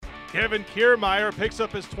Kevin Kiermaier picks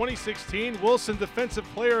up his 2016 Wilson Defensive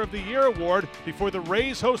Player of the Year award before the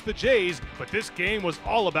Rays host the Jays, but this game was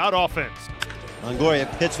all about offense. Longoria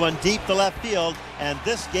hits one deep to left field, and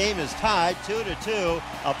this game is tied 2-2.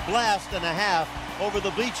 A blast and a half over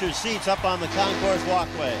the bleacher seats up on the concourse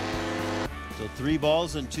walkway. So 3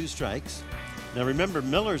 balls and 2 strikes. Now remember,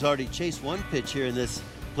 Miller's already chased one pitch here in this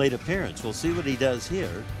plate appearance. We'll see what he does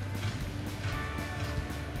here.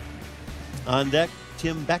 On deck,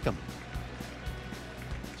 Tim Beckham.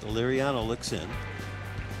 So Liriano looks in.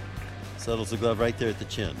 Settles the glove right there at the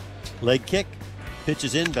chin. Leg kick. Pitch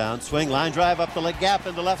is inbound. Swing, line drive up the leg gap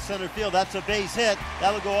into left center field. That's a base hit.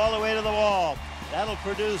 That'll go all the way to the wall. That'll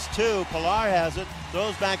produce 2. Pilar has it.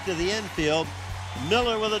 Throws back to the infield.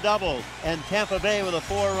 Miller with a double. And Tampa Bay with a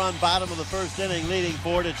 4-run bottom of the first inning, leading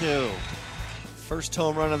 4-2. First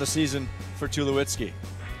home run of the season for Tulowitzki.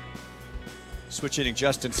 Switch hitting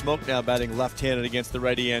Justin Smoke now batting left-handed against the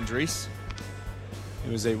righty Andres.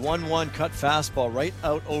 It was a 1-1 cut fastball right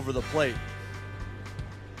out over the plate.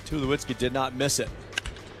 Tulowitzki did not miss it.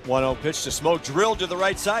 1-0 pitch to Smoke, drilled to the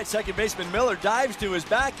right side. Second baseman Miller dives to his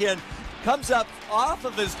backhand, comes up off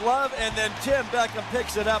of his glove, and then Tim Beckham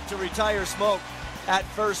picks it up to retire Smoke at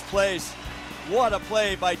first place. What a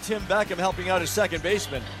play by Tim Beckham, helping out his second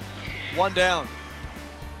baseman. 1 down.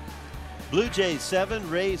 Blue Jays 7,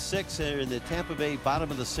 Rays 6 here in the Tampa Bay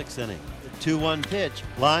bottom of the 6th inning. 2-1 pitch,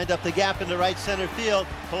 lined up the gap into right center field.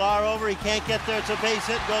 Pilar over, he can't get there. It's a base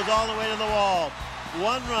hit, goes all the way to the wall.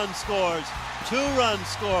 1 run scores, 2 runs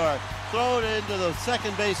score. Throw it into the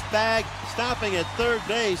second base bag, stopping at third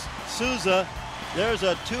base. Souza, there's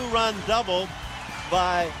a 2-run double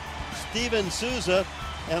by Steven Souza,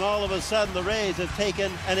 and all of a sudden the Rays have taken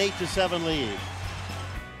an 8-7 lead.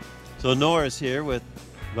 So Norris here with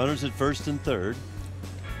runners at first and third.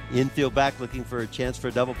 Infield back looking for a chance for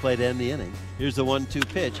a double play to end the inning. Here's the 1-2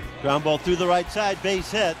 pitch. Ground ball through the right side,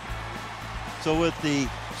 base hit. So with the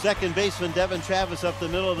second baseman Devin Travis up the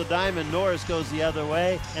middle of the diamond, Norris goes the other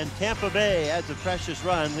way, and Tampa Bay adds a precious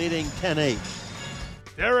run, leading 10-8.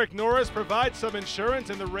 Derek Norris provides some insurance,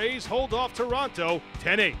 and the Rays hold off Toronto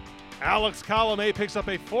 10-8. Alex Colomé picks up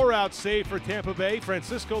a 4-out save for Tampa Bay.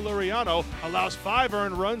 Francisco Liriano allows 5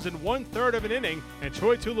 earned runs in 1/3 of an inning, and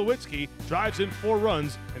Troy Tulowitzki drives in 4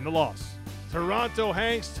 runs in the loss. Toronto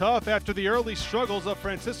hangs tough after the early struggles of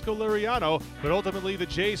Francisco Liriano, but ultimately the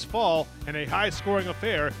Jays fall in a high-scoring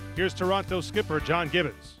affair. Here's Toronto skipper John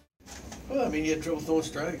Gibbons. Well, I mean, he had trouble throwing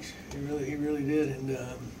strikes. He really did, and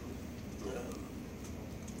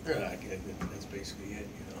that's basically it.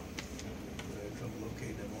 You know, I had trouble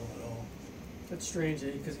locating them all at all. That's strange,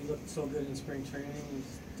 because he looked so good in spring training.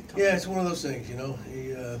 Yeah, it's one of those things. You know,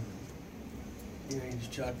 he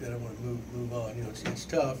just chalked that. I want to move on. You know, it's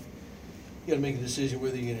tough. You got to make a decision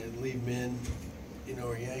whether you're going to leave him in, you know,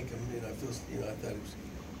 or yank him. You know, I thought it was,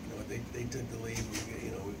 you know, they took the lead.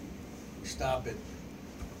 We stop it.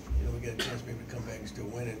 You know, we got a chance maybe to come back and still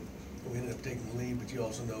win it. We ended up taking the lead, but you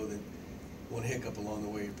also know that one hiccup along the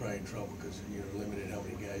way, you're probably in trouble because you're limited how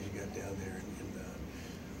many guys you got down there.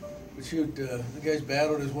 But shoot, the guys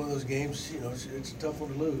battled. As one of those games. You know, it's a tough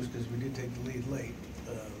one to lose because we did take the lead late.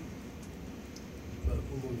 But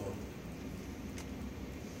we'll move on.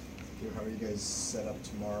 How are you guys set up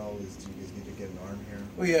tomorrow? Do you guys need to get an arm here?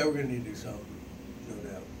 Well, yeah, we're going to need to do something, no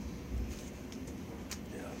doubt.